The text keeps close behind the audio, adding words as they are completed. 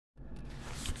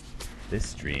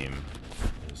This dream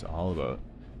is all about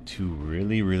two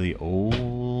really, really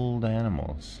old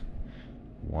animals.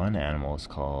 One animal is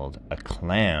called a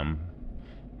clam,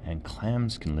 and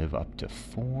clams can live up to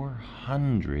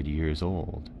 400 years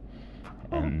old.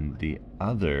 And the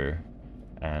other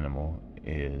animal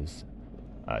is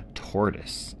a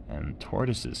tortoise, and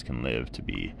tortoises can live to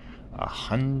be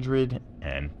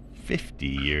 150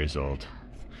 years old.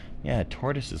 Yeah, a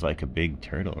tortoise is like a big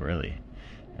turtle, really.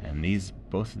 And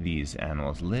both of these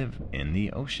animals live in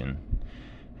the ocean.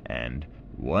 And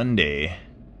one day,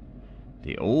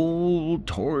 the old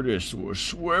tortoise was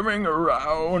swimming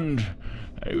around.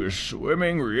 He was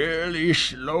swimming really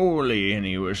slowly, and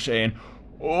he was saying,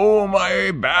 "Oh, my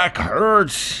back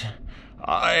hurts.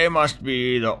 I must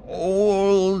be the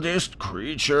oldest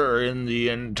creature in the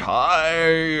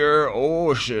entire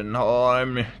ocean. Oh,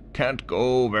 I can't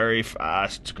go very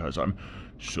fast because I'm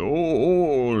so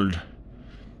old."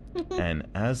 And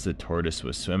as the tortoise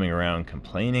was swimming around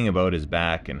complaining about his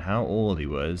back and how old he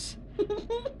was,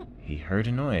 he heard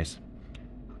a noise.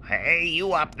 "Hey,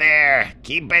 you up there!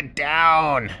 Keep it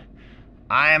down!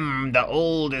 I'm the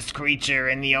oldest creature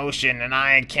in the ocean, and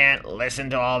I can't listen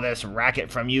to all this racket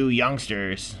from you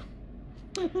youngsters."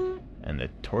 And the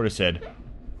tortoise said,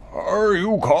 "Are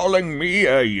you calling me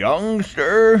a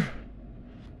youngster?"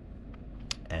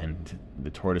 And the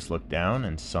tortoise looked down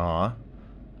and saw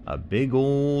a big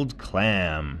old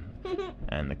clam.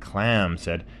 And the clam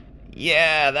said,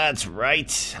 "Yeah, that's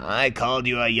right. I called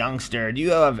you a youngster. Do you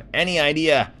have any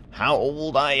idea how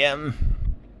old I am?"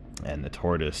 And the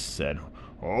tortoise said,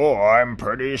 "Oh, I'm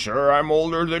pretty sure I'm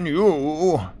older than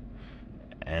you."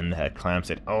 And the clam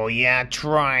said, "Oh yeah,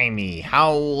 try me. How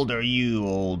old are you,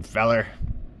 old feller?"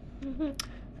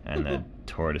 And the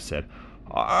tortoise said,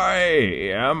 "I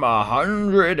am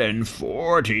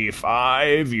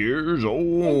 145 years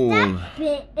old."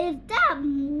 Is that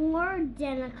more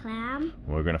than a clam?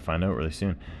 We're going to find out really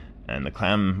soon. And the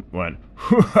clam went,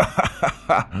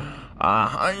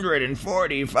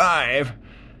 145?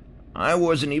 I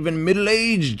wasn't even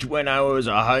middle-aged when I was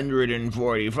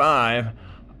 145.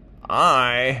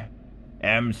 I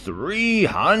am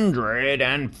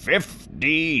 350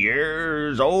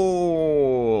 years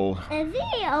old. Is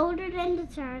he older than the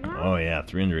turtle? Oh yeah,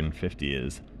 350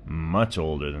 is much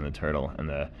older than the turtle. And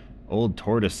the old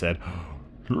tortoise said,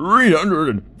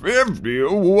 350?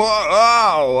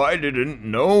 Wow! I didn't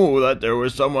know that there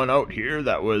was someone out here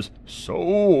that was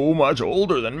so much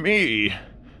older than me.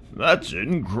 That's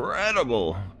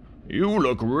incredible. You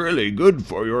look really good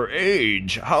for your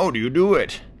age. How do you do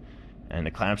it?" And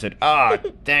the clam said, "Oh,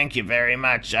 thank you very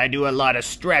much. I do a lot of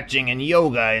stretching and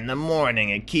yoga in the morning.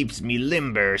 It keeps me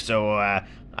limber, so I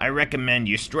recommend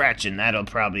you stretch, and that'll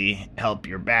probably help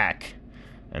your back."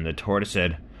 And the tortoise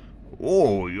said,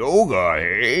 "Oh, yoga,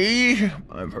 eh?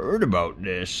 I've heard about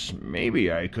this.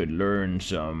 Maybe I could learn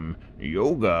some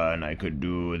yoga, and I could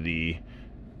do the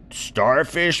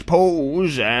starfish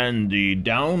pose and the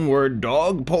downward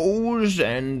dog pose,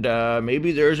 and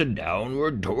maybe there's a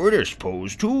downward tortoise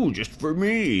pose too, just for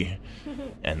me."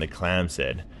 And the clam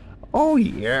said, "Oh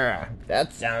yeah,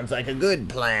 that sounds like a good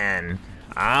plan.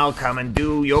 I'll come and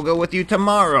do yoga with you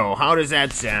tomorrow. How does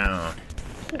that sound?"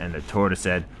 And the tortoise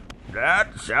said,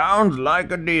 "That sounds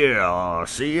like a deal. I'll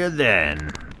see you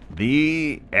then."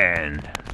 The end.